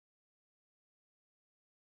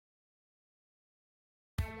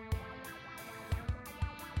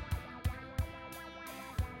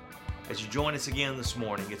As you join us again this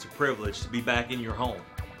morning, it's a privilege to be back in your home.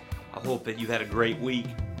 I hope that you've had a great week.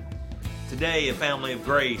 Today, a Family of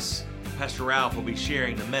Grace, Pastor Ralph will be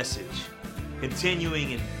sharing the message,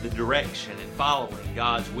 continuing in the direction and following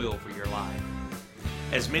God's will for your life.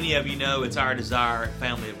 As many of you know, it's our desire at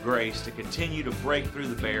Family of Grace to continue to break through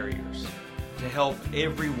the barriers, to help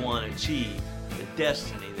everyone achieve the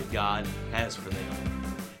destiny that God has for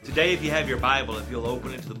them. Today, if you have your Bible, if you'll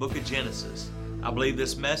open it to the book of Genesis, I believe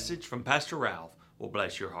this message from Pastor Ralph will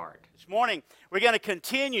bless your heart. This morning, we're going to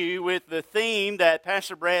continue with the theme that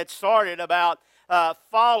Pastor Brad started about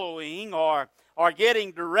following or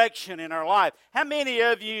getting direction in our life. How many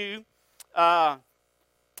of you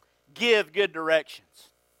give good directions?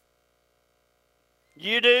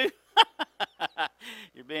 You do?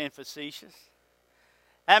 You're being facetious.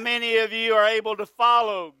 How many of you are able to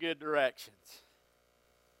follow good directions?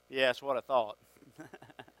 Yeah, that's what I thought.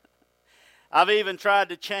 I've even tried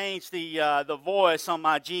to change the voice on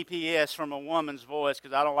my GPS from a woman's voice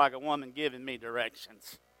because I don't like a woman giving me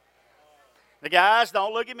directions. The guys,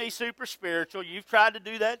 don't look at me super spiritual. You've tried to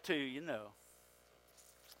do that too, you know.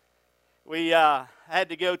 We had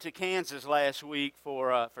to go to Kansas last week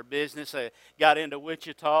for business. I got into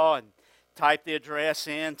Wichita and typed the address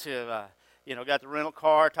in to, got the rental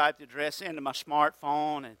car, typed the address into my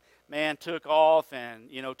smartphone, and man took off, and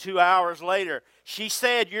 2 hours later, she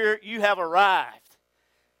said, you have arrived.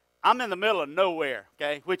 I'm in the middle of nowhere,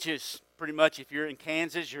 okay, which is pretty much if you're in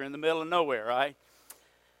Kansas, you're in the middle of nowhere, right?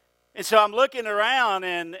 And so I'm looking around,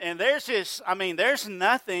 and there's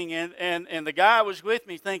nothing, and the guy was with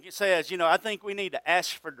me says, I think we need to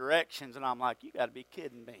ask for directions, and I'm like, you got to be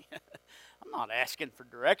kidding me. I'm not asking for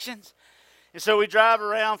directions. And so we drive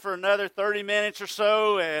around for another 30 minutes or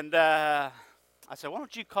so, and I said, why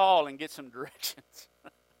don't you call and get some directions?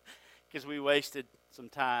 Because we wasted some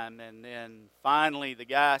time. And then finally the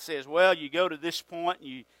guy says, well, you go to this point, and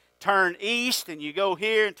you turn east, and you go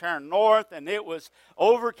here and turn north. And it was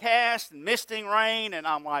overcast and misting rain. And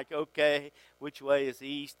I'm like, okay, which way is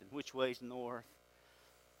east and which way is north?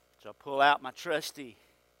 So I pull out my trusty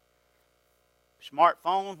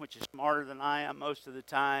smartphone, which is smarter than I am most of the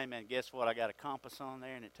time. And guess what? I got a compass on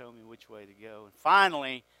there, and it told me which way to go. And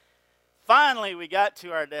finally, we got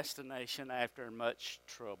to our destination after much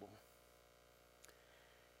trouble.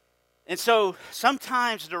 And so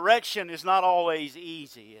sometimes direction is not always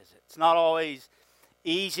easy, is it? It's not always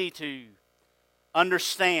easy to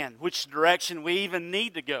understand which direction we even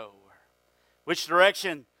need to go, or which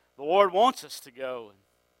direction the Lord wants us to go. And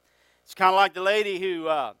it's kind of like the lady who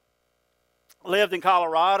lived in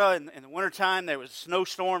Colorado, and in the wintertime there was a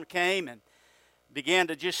snowstorm came and began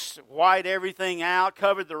to just white everything out,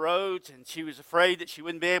 covered the roads, and she was afraid that she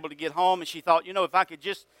wouldn't be able to get home. And she thought, if I could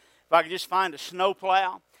just find a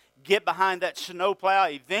snowplow, get behind that snowplow,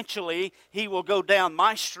 eventually he will go down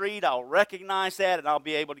my street. I'll recognize that, and I'll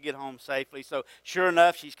be able to get home safely. So sure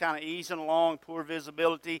enough, she's kind of easing along, poor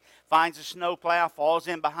visibility, finds a snowplow, falls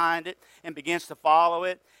in behind it, and begins to follow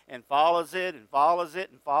it, and follows it, and follows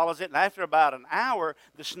it, and follows it. And after about an hour,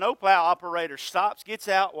 the snowplow operator stops, gets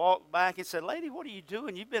out, walks back, and said, lady, what are you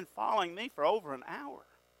doing? You've been following me for over an hour.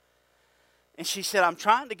 And she said, I'm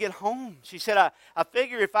trying to get home. She said, I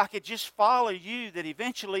figure if I could just follow you, that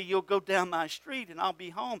eventually you'll go down my street and I'll be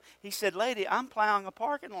home. He said, lady, I'm plowing a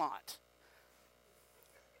parking lot.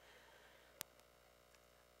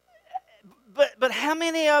 But how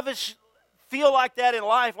many of us feel like that in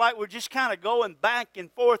life, like we're just kind of going back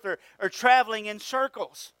and forth or traveling in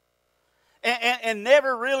circles and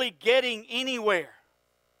never really getting anywhere?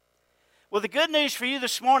 Well, the good news for you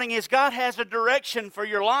this morning is God has a direction for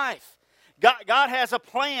your life. God has a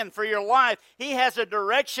plan for your life. He has a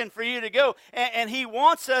direction for you to go. And He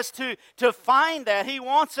wants us to find that. He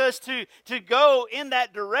wants us to go in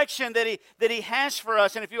that direction that He has for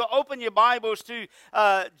us. And if you open your Bibles to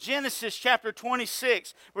Genesis chapter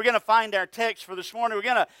 26, we're going to find our text for this morning. We're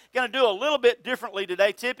going to do a little bit differently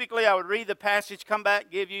today. Typically, I would read the passage, come back,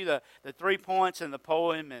 give you the 3 points and the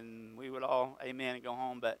poem, and we would all amen and go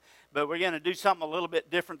home. But we're going to do something a little bit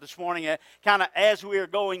different this morning, kind of as we are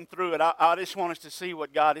going through it. I just want us to see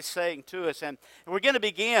what God is saying to us. And we're going to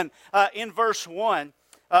begin in verse 1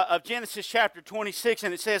 of Genesis chapter 26,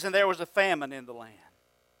 and it says, and there was a famine in the land.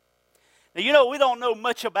 Now, we don't know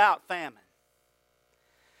much about famine.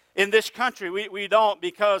 In this country, we don't,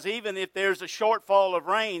 because even if there's a shortfall of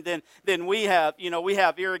rain, then we have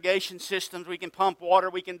irrigation systems. We can pump water.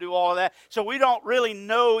 We can do all of that. So we don't really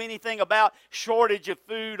know anything about shortage of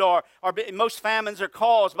food, or most famines are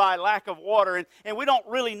caused by lack of water, and we don't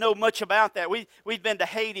really know much about that. We've been to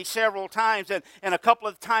Haiti several times, and a couple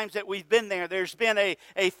of times that we've been there, there's been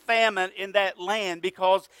a famine in that land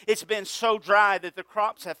because it's been so dry that the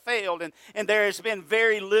crops have failed, and there has been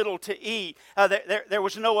very little to eat. There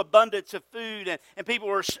was no abundance of food, and people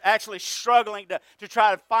were actually struggling to try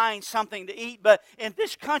to find something to eat. But in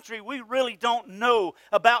this country, we really don't know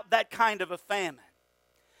about that kind of a famine.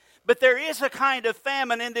 But there is a kind of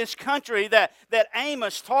famine in this country that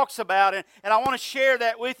Amos talks about, and I want to share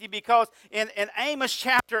that with you, because in Amos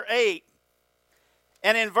chapter 8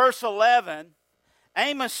 and in verse 11,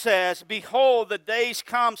 Amos says, "Behold, the days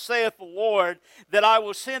come, saith the Lord, that I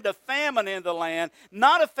will send a famine in the land,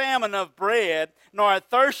 not a famine of bread, nor a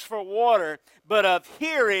thirst for water, but of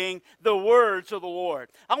hearing the words of the Lord."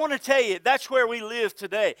 I want to tell you, that's where we live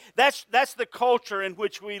today. That's the culture in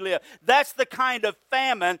which we live. That's the kind of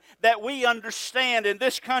famine that we understand in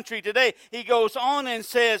this country today. He goes on and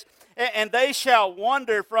says, "And they shall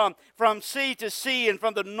wander from sea to sea, and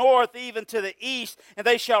from the north even to the east, and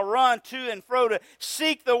they shall run to and fro to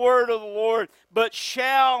seek the word of the Lord, but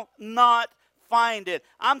shall not find it."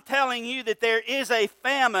 I'm telling you that there is a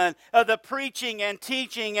famine of the preaching and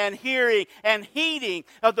teaching and hearing and heeding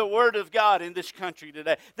of the word of God in this country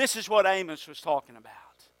today. This is what Amos was talking about.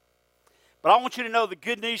 But I want you to know the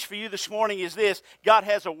good news for you this morning is this: God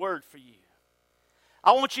has a word for you.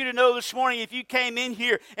 I want you to know this morning, if you came in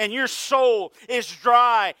here and your soul is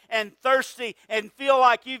dry and thirsty and feel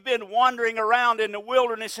like you've been wandering around in the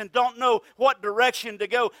wilderness and don't know what direction to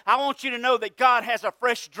go, I want you to know that God has a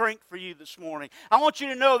fresh drink for you this morning. I want you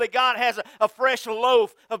to know that God has a fresh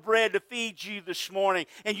loaf of bread to feed you this morning.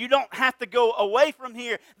 And you don't have to go away from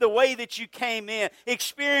here the way that you came in,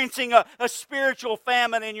 experiencing a spiritual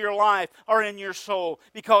famine in your life or in your soul,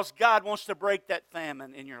 because God wants to break that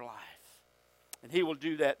famine in your life. And He will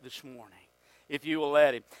do that this morning, if you will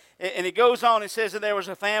let Him. And it goes on and says that there was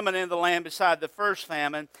a famine in the land beside the first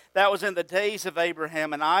famine. That was in the days of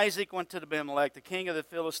Abraham. And Isaac went to Abimelech, the king of the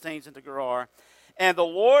Philistines, into Gerar. And the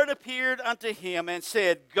Lord appeared unto him and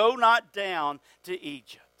said, "Go not down to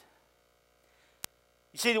Egypt."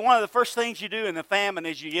 You see, one of the first things you do in the famine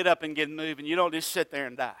is you get up and get moving. You don't just sit there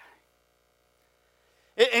and die.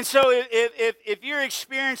 And so if you're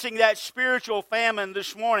experiencing that spiritual famine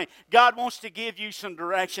this morning, God wants to give you some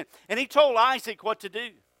direction. And He told Isaac what to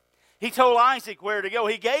do. He told Isaac where to go.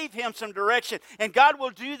 He gave him some direction. And God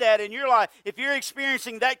will do that in your life. If you're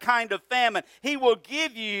experiencing that kind of famine, He will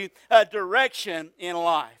give you a direction in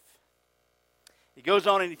life. He goes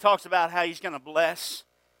on and he talks about how He's going to bless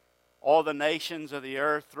all the nations of the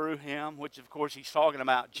earth through him, which of course He's talking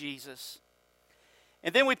about Jesus.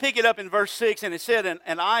 And then we pick it up in verse 6, and it said,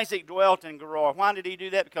 and Isaac dwelt in Gerar. Why did he do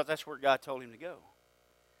that? Because that's where God told him to go.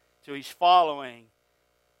 So he's following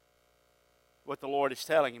what the Lord is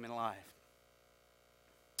telling him in life.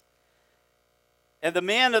 And the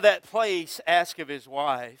men of that place asked of his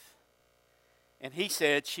wife, and he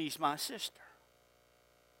said, "She's my sister."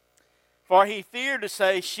 For he feared to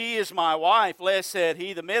say, "She is my wife," lest, said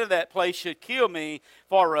he, the men of that place should kill me,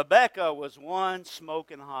 for Rebekah was one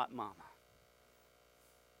smoking hot mama.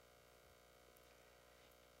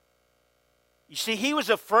 You see, he was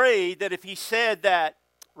afraid that if he said that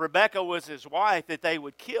Rebekah was his wife, that they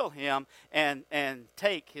would kill him and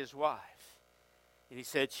take his wife. And he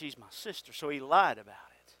said, "She's my sister." So he lied about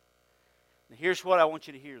it. Now here's what I want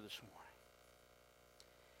you to hear this morning.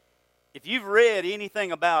 If you've read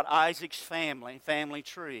anything about Isaac's family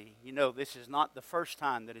tree, you know this is not the first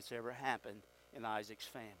time that it's ever happened in Isaac's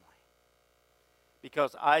family.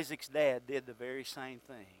 Because Isaac's dad did the very same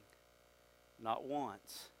thing. Not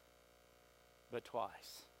once, but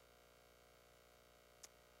twice.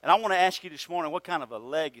 And I want to ask you this morning, what kind of a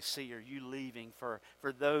legacy are you leaving for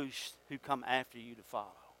those who come after you to follow?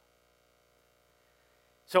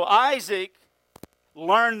 So Isaac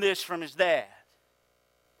learned this from his dad.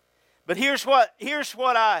 But here's what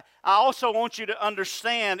I also want you to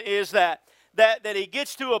understand is that he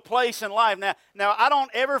gets to a place in life. Now I don't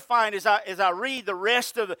ever find, as I read the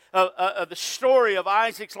rest of the story of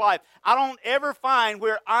Isaac's life, I don't ever find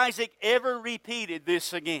where Isaac ever repeated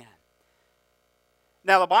this again.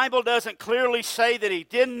 Now the Bible doesn't clearly say that he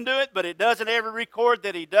didn't do it, but it doesn't ever record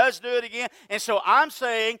that he does do it again. And so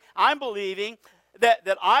I'm believing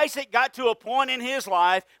that Isaac got to a point in his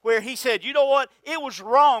life where he said, you know what? It was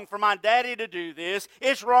wrong for my daddy to do this.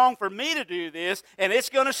 It's wrong for me to do this. And it's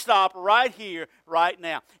going to stop right here, right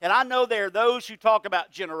now. And I know there are those who talk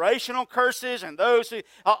about generational curses and those who,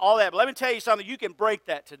 all that. But let me tell you something. You can break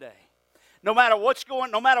that today. No matter what's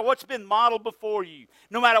been modeled before you,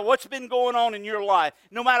 no matter what's been going on in your life,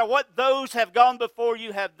 no matter what those have gone before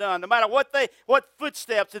you have done, no matter what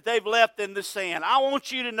footsteps that they've left in the sand, I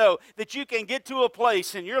want you to know that you can get to a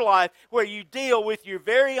place in your life where you deal with your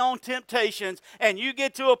very own temptations, and you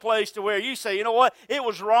get to a place to where you say, you know what, it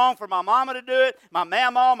was wrong for my mama to do it, my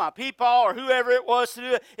mama, my peepaw, or whoever it was to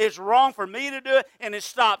do it. It's wrong for me to do it, and it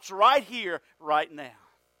stops right here, right now.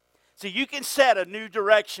 So you can set a new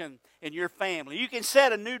direction in your family. You can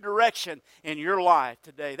set a new direction in your life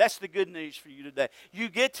today. That's the good news for you today. You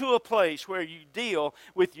get to a place where you deal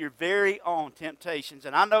with your very own temptations.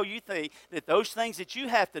 And I know you think that those things that you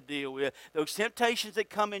have to deal with, those temptations that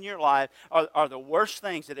come in your life, are the worst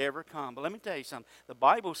things that ever come. But let me tell you something. The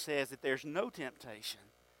Bible says that there's no temptation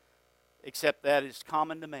except that is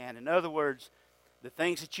common to man. In other words, the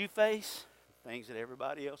things that you face, things that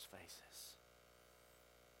everybody else faces.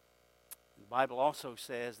 The Bible also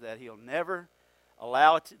says that God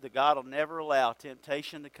will never allow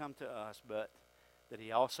temptation to come to us, but that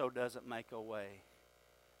He also doesn't make a way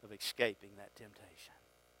of escaping that temptation.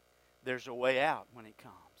 There's a way out when it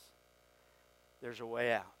comes. There's a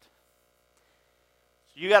way out.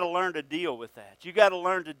 So you got to learn to deal with that. You got to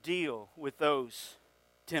learn to deal with those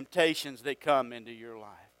temptations that come into your life.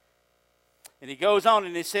 And he goes on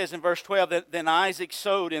and it says in verse 12, that then Isaac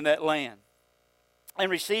sowed in that land, and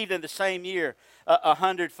received in the same year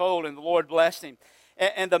 100-fold, and the Lord blessed him.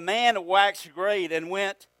 And the man waxed great and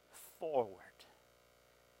went forward.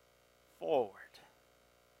 Forward.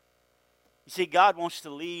 You see, God wants to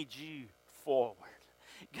lead you forward.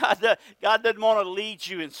 God doesn't want to lead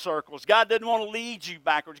you in circles. God doesn't want to lead you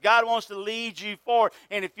backwards. God wants to lead you forward.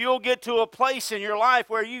 And if you'll get to a place in your life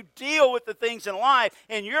where you deal with the things in life,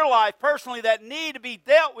 in your life personally, that need to be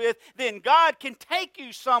dealt with, then God can take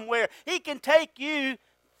you somewhere. He can take you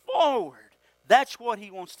forward. That's what He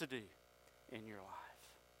wants to do in your life,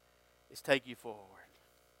 is take you forward.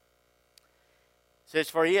 It says,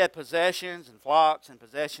 for he had possessions and flocks and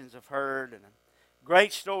possessions of herd and a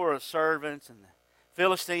great store of servants, and the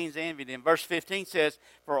Philistines envied him. Verse 15 says,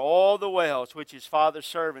 for all the wells which his father's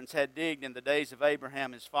servants had digged in the days of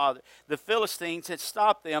Abraham his father, the Philistines had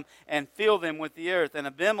stopped them and filled them with the earth. And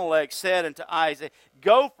Abimelech said unto Isaac,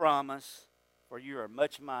 go from us, for you are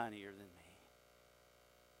much mightier than me.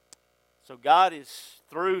 So God is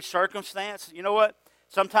through circumstance. You know what?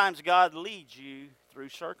 Sometimes God leads you through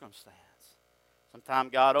circumstance.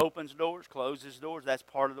 Sometimes God opens doors, closes doors. That's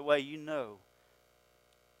part of the way you know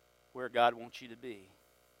where God wants you to be.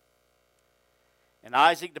 And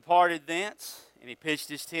Isaac departed thence, and he pitched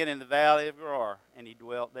his tent in the valley of Gerar, and he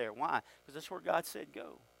dwelt there. Why? Because that's where God said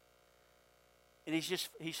go. And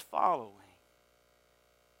he's following.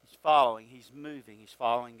 He's following. He's moving. He's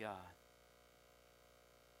following God.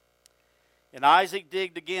 And Isaac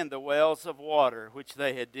digged again the wells of water, which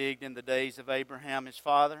they had digged in the days of Abraham his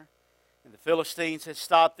father. And the Philistines had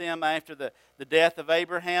stopped them after the death of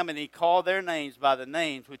Abraham, and he called their names by the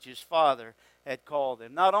names which his father had called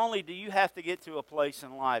them. Not only do you have to get to a place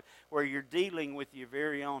in life where you're dealing with your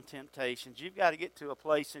very own temptations, you've got to get to a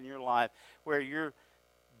place in your life where you're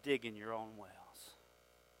digging your own wells.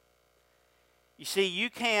 You see,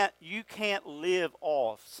 you can't live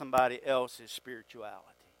off somebody else's spirituality.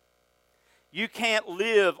 You can't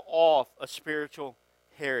live off a spiritual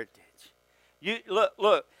heritage. You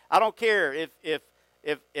look. I don't care if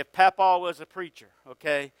Papa was a preacher,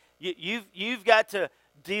 okay? You've got to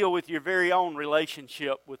deal with your very own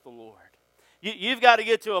relationship with the Lord. You've got to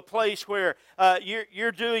get to a place where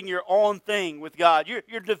you're doing your own thing with God.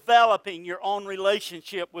 You're developing your own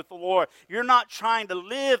relationship with the Lord. You're not trying to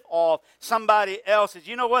live off somebody else's.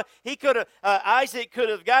 You know what? Isaac could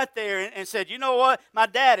have got there and said, you know what? My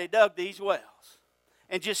daddy dug these wells.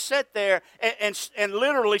 And just sit there and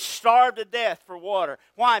literally starve to death for water.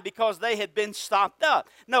 Why? Because they had been stopped up.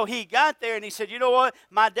 No, he got there and he said, you know what?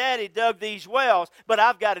 My daddy dug these wells, but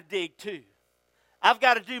I've got to dig too. I've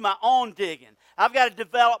got to do my own digging. I've got to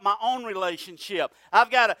develop my own relationship.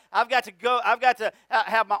 I've got to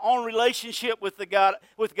have my own relationship with God.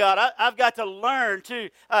 I've got to learn to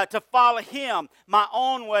follow Him my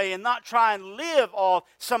own way and not try and live off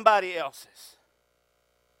somebody else's.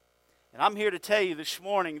 And I'm here to tell you this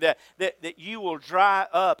morning that you will dry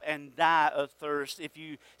up and die of thirst if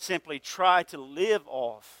you simply try to live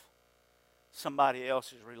off somebody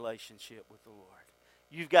else's relationship with the Lord.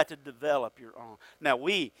 You've got to develop your own. Now,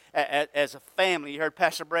 we, as a family, you heard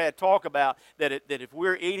Pastor Brad talk about that if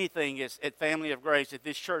we're anything at Family of Grace at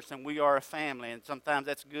this church, then we are a family. And sometimes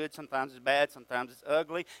that's good, sometimes it's bad, sometimes it's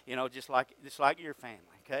ugly, just like your family,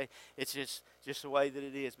 okay? It's just the way that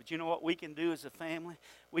it is. But you know what we can do as a family?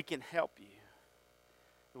 We can help you.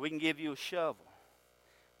 We can give you a shovel.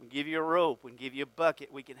 We can give you a rope. We can give you a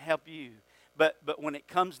bucket. We can help you. But when it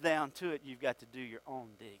comes down to it, you've got to do your own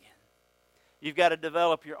digging. You've got to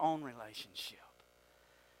develop your own relationship.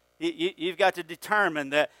 You've got to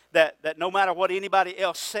determine that no matter what anybody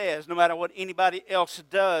else says, no matter what anybody else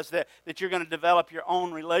does, that you're going to develop your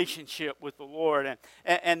own relationship with the Lord.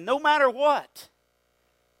 And no matter what.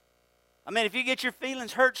 I mean, if you get your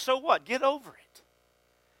feelings hurt, so what? Get over it.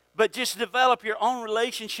 But just develop your own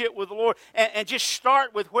relationship with the Lord and just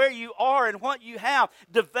start with where you are and what you have,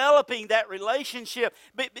 developing that relationship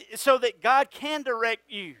so that God can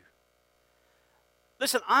direct you.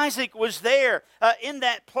 Listen, Isaac was there in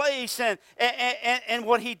that place, and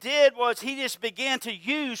what he did was he just began to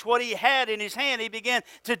use what he had in his hand. He began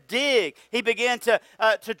to dig. He began to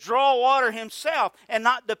draw water himself and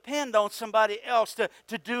not depend on somebody else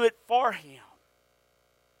to do it for him.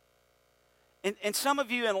 And some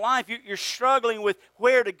of you in life, you're struggling with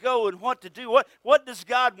where to go and what to do. What does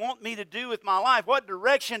God want me to do with my life? What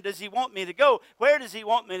direction does He want me to go? Where does He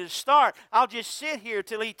want me to start? I'll just sit here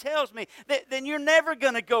till He tells me. Then you're never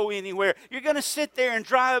going to go anywhere. You're going to sit there and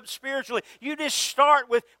dry up spiritually. You just start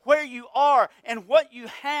with where you are and what you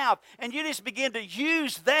have, and you just begin to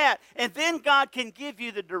use that, and then God can give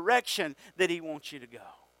you the direction that He wants you to go.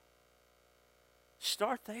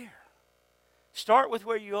 Start there. Start with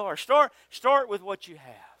where you are. Start with what you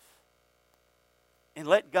have. And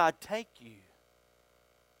let God take you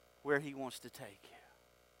where He wants to take you.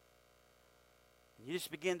 And you just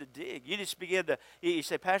begin to dig. You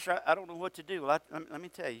say, Pastor, I don't know what to do. Well, let me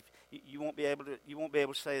tell you, you won't be able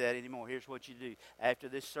to say that anymore. Here's what you do. After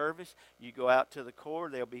this service, you go out to the core.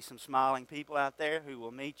 There'll be some smiling people out there who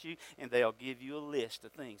will meet you, and they'll give you a list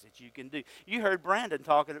of things that you can do. You heard Brandon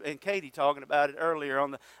talking and Katie talking about it earlier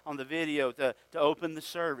on the video to open the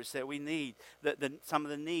service that we need, some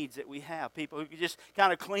of the needs that we have. People who can just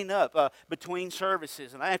kind of clean up between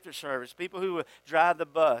services and after service. People who drive the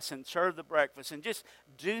bus and serve the breakfast and just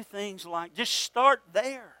do things just start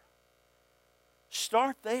there.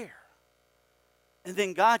 Start there. And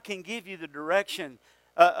then God can give you the direction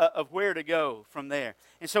of where to go from there.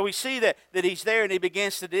 And so we see that he's there and he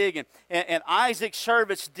begins to dig. And Isaac's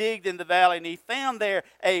servants digged in the valley, and he found there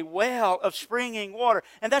a well of springing water.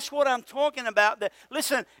 And that's what I'm talking about.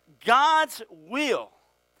 Listen, God's will.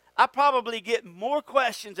 I probably get more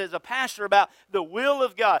questions as a pastor about the will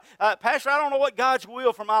of God. Pastor, I don't know what God's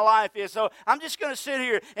will for my life is, so I'm just going to sit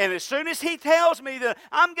here, and as soon as He tells me that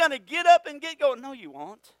I'm going to get up and get going. No, you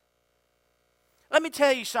won't. Let me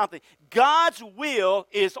tell you something. God's will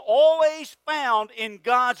is always found in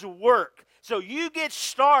God's work. So you get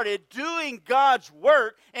started doing God's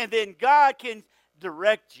work, and then God can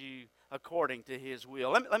direct you according to His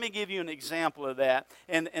will. Let me give you an example of that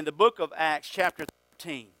in the book of Acts, chapter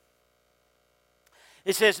 13.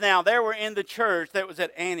 It says, now there were in the church that was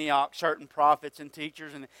at Antioch certain prophets and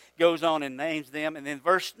teachers, and it goes on and names them. And then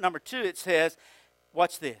verse number 2, it says,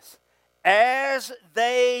 watch this. As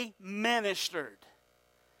they ministered,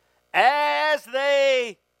 as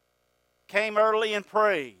they came early and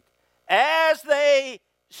prayed, as they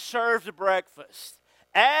served breakfast,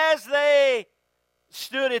 as they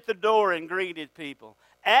stood at the door and greeted people,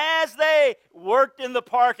 as they worked in the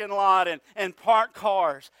parking lot and parked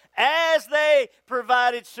cars, as they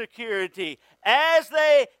provided security, as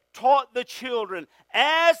they taught the children,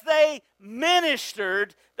 as they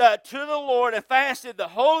ministered to the Lord and fasted, the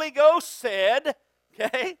Holy Ghost said,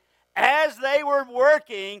 okay, as they were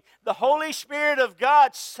working, the Holy Spirit of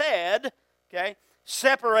God said, okay,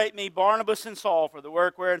 separate me, Barnabas and Saul, for the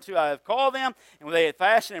work whereunto I have called them. And when they had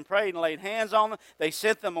fasted and prayed and laid hands on them, they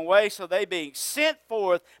sent them away. So they, being sent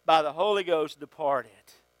forth by the Holy Ghost, departed.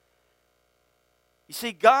 You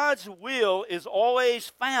see, God's will is always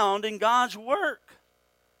found in God's work.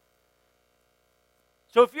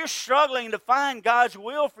 So if you're struggling to find God's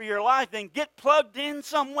will for your life, then get plugged in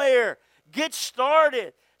somewhere. Get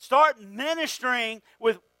started. Start ministering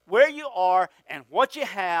with where you are and what you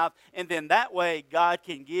have, and then that way God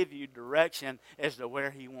can give you direction as to where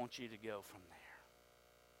He wants you to go from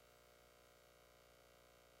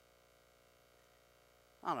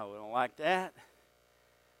there. I know we don't like that.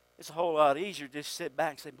 It's a whole lot easier to just sit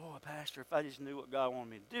back and say, boy, Pastor, if I just knew what God wanted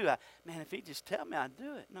me to do, man, if He'd just tell me, I'd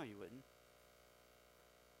do it. No, you wouldn't.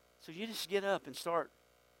 So you just get up and start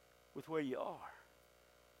with where you are.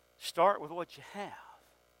 Start with what you have.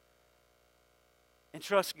 And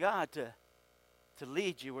trust God to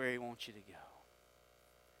lead you where He wants you to go.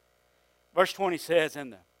 Verse 20 says,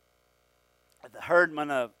 And the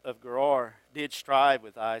herdmen of Gerar did strive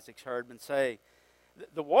with Isaac's herdmen, say,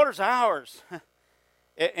 The water's ours.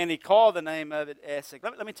 And he called the name of it Esek.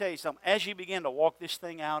 Let me tell you something. As you begin to walk this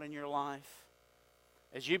thing out in your life,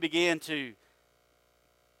 as you begin to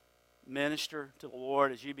minister to the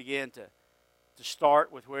Lord, as you begin to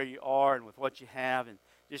start with where you are and with what you have, and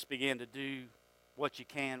just begin to do what you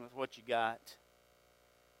can with what you got,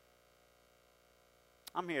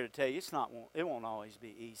 I'm here to tell you, it won't always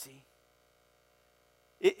be easy.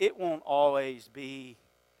 It won't always be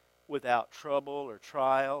without trouble or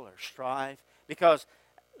trial or strife, because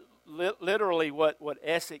literally what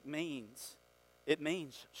Esek means, it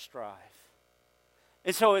means strife.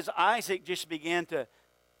 And so as Isaac just began to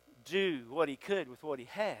do what he could with what he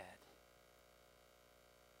had,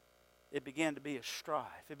 it began to be a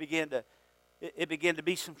strife. It began to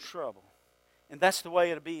be some trouble. And that's the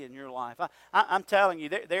way it'll be in your life. I'm telling you,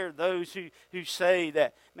 there are those who say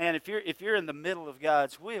that, man, if you're in the middle of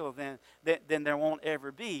God's will, then there won't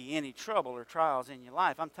ever be any trouble or trials in your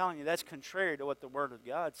life. I'm telling you, that's contrary to what the Word of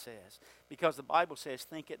God says. Because the Bible says,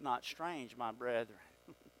 think it not strange, my brethren,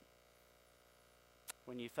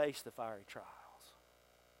 when you face the fiery trials.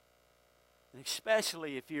 And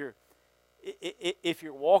especially if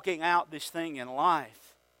you're walking out this thing in life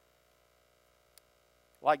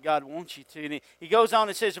like God wants you to. And he goes on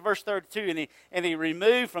and says in verse 32, and he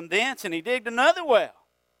removed from thence, and he digged another well.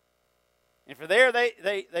 And for there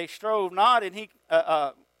they strove not, and he,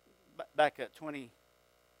 back up,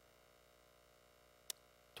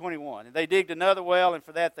 21. And they digged another well, and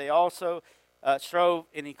for that they also strove,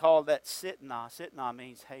 and he called that Sitnah. Sitnah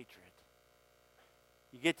means hatred.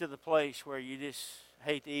 You get to the place where you just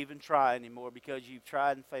hate to even try anymore because you've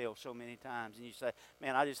tried and failed so many times. And you say,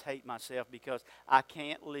 man, I just hate myself because I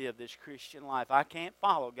can't live this Christian life. I can't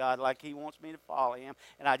follow God like He wants me to follow Him,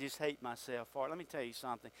 and I just hate myself for it. Let me tell you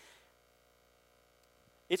something.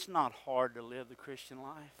 It's not hard to live the Christian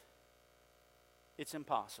life. It's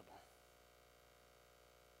impossible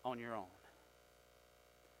on your own.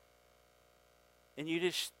 And you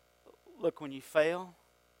just, look, when you fail,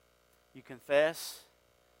 you confess,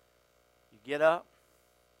 you get up,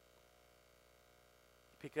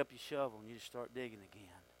 pick up your shovel, and you just start digging again.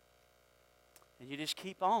 And you just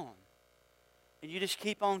keep on. And you just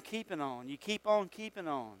keep on keeping on. You keep on keeping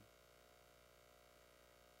on.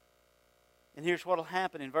 And here's what will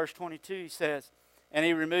happen. In verse 22, he says, And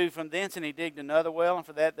he removed from thence, and he digged another well, and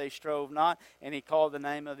for that they strove not, and he called the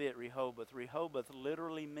name of it Rehoboth. Rehoboth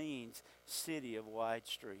literally means city of wide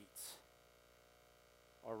streets,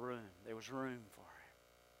 or room. There was room for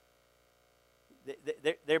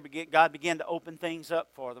it. God began to open things up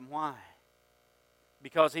for them. Why?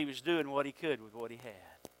 Because He was doing what He could with what He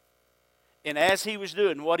had. And as He was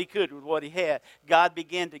doing what He could with what He had, God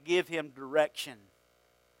began to give him direction.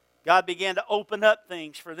 God began to open up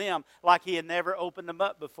things for them like He had never opened them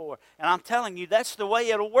up before. And I'm telling you, that's the way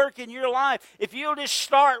it'll work in your life. If you'll just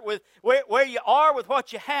start with where you are with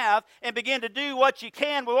what you have and begin to do what you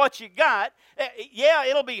can with what you got, yeah,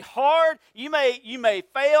 it'll be hard. You may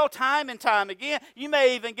fail time and time again. You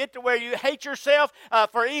may even get to where you hate yourself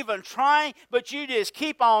for even trying, but you just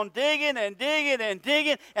keep on digging and digging and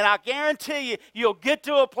digging, and I guarantee you, you'll get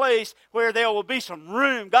to a place where there will be some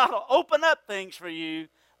room. God will open up things for you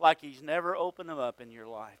like He's never opened them up in your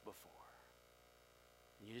life before.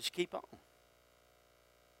 You just keep on.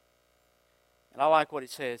 And I like what it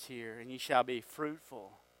says here, and you shall be fruitful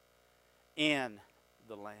in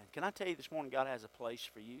the land. Can I tell you this morning, God has a place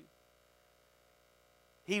for you?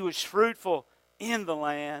 He was fruitful in the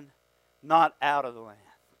land, not out of the land.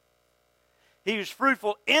 He was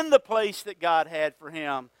fruitful in the place that God had for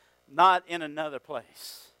him, not in another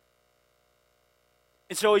place.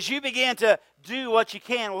 And so as you begin to do what you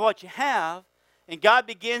can with what you have, and God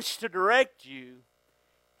begins to direct you,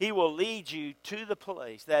 He will lead you to the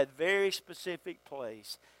place, that very specific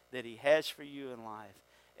place that He has for you in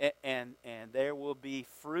life. And there will be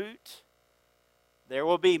fruit. There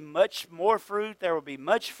will be much more fruit. There will be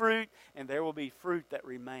much fruit. And there will be fruit that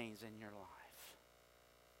remains in your life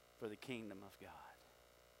for the kingdom of God.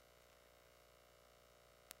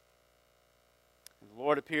 The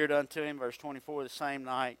Lord appeared unto him, verse 24, the same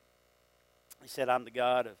night. He said, I'm the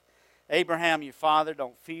God of Abraham your father.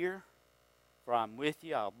 Don't fear, for I'm with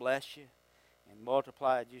you. I'll bless you and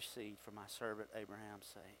multiply your seed for my servant Abraham's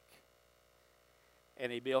sake.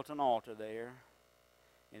 And he built an altar there.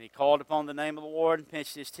 And he called upon the name of the Lord and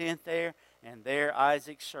pitched his tent there. And there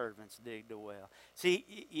Isaac's servants digged a well.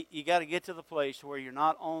 See, you got to get to the place where you're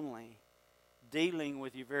not only dealing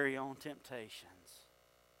with your very own temptations,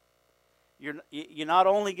 you not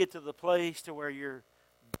only get to the place to where you're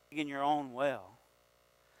digging your own well,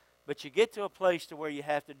 but you get to a place to where you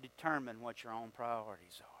have to determine what your own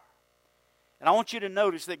priorities are. And I want you to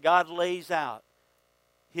notice that God lays out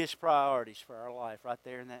His priorities for our life right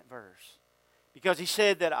there in that verse. Because He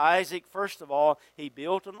said that Isaac, first of all, he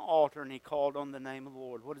built an altar and he called on the name of the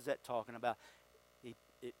Lord. What is that talking about?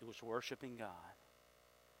 It was worshiping God.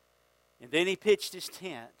 And then he pitched his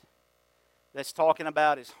tent. That's talking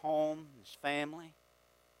about his home, his family.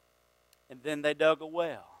 And then they dug a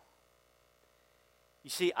well. You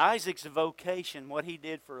see, Isaac's vocation, what he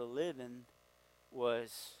did for a living,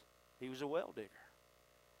 was he was a well digger.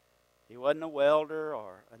 He wasn't a welder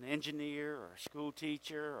or an engineer or a school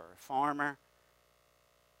teacher or a farmer.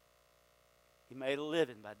 He made a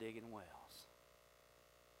living by digging wells.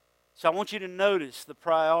 So I want you to notice the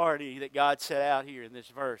priority that God set out here in this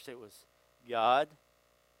verse. It was God,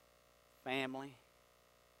 family,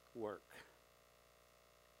 work.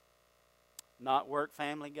 Not work,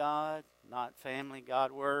 family, God. Not family,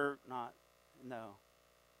 God, work. No.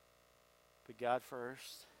 Put God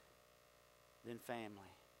first, then family,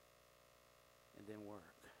 and then work.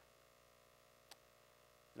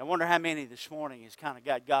 And I wonder how many this morning has kind of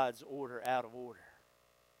got God's order out of order.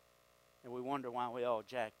 And we wonder why we all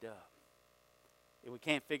jacked up. And we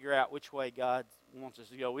can't figure out which way God wants us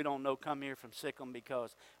to go. We don't know come here from Sikkim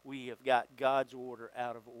because we have got God's order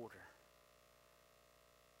out of order.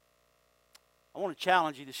 I want to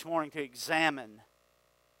challenge you this morning to examine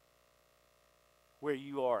where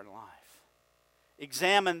you are in life.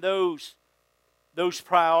 Examine those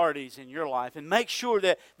priorities in your life and make sure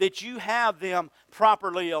that you have them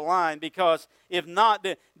properly aligned, because if not,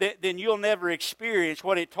 then you'll never experience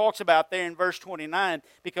what it talks about there in verse 29,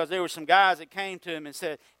 because there were some guys that came to him and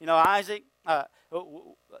said, Isaac,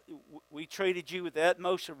 we treated you with the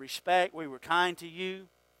utmost of respect. We were kind to you,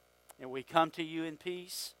 and we come to you in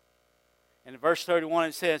peace. And in verse 31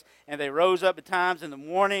 it says, and they rose up betimes in the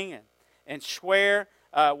morning and swear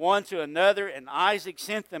one to another, and Isaac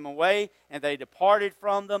sent them away, and they departed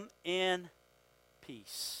from them in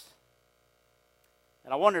peace.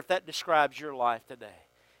 And I wonder if that describes your life today.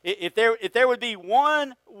 If there would be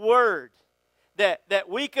one word that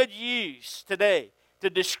we could use today to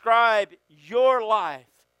describe your life,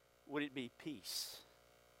 would it be peace?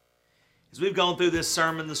 As we've gone through this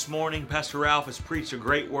sermon this morning, Pastor Ralph has preached a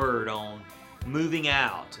great word on moving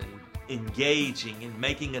out and engaging and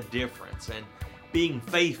making a difference and being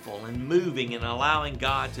faithful and moving and allowing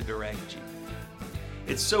God to direct you.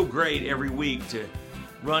 It's so great every week to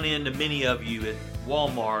run into many of you at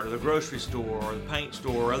Walmart or the grocery store or the paint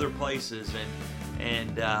store or other places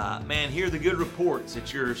and man, hear the good reports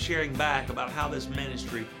that you're sharing back about how this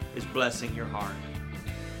ministry is blessing your heart.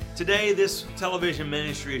 Today, this television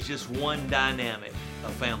ministry is just one dynamic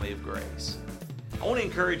of Family of Grace. I want to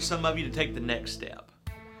encourage some of you to take the next step.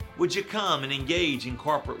 Would you come and engage in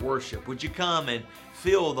corporate worship? Would you come and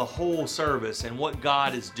feel the whole service and what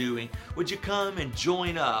God is doing? Would you come and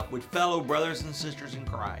join up with fellow brothers and sisters in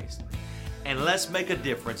Christ? And let's make a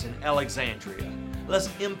difference in Alexandria. Let's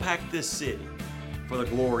impact this city for the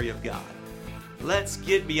glory of God. Let's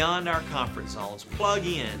get beyond our comfort zones. Plug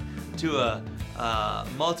in to a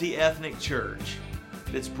multi-ethnic church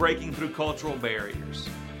that's breaking through cultural barriers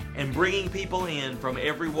and bringing people in from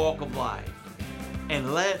every walk of life.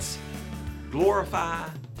 And let's glorify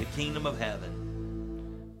the kingdom of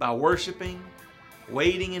heaven by worshiping,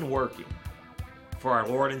 waiting, and working for our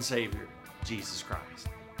Lord and Savior, Jesus Christ.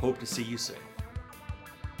 Hope to see you soon.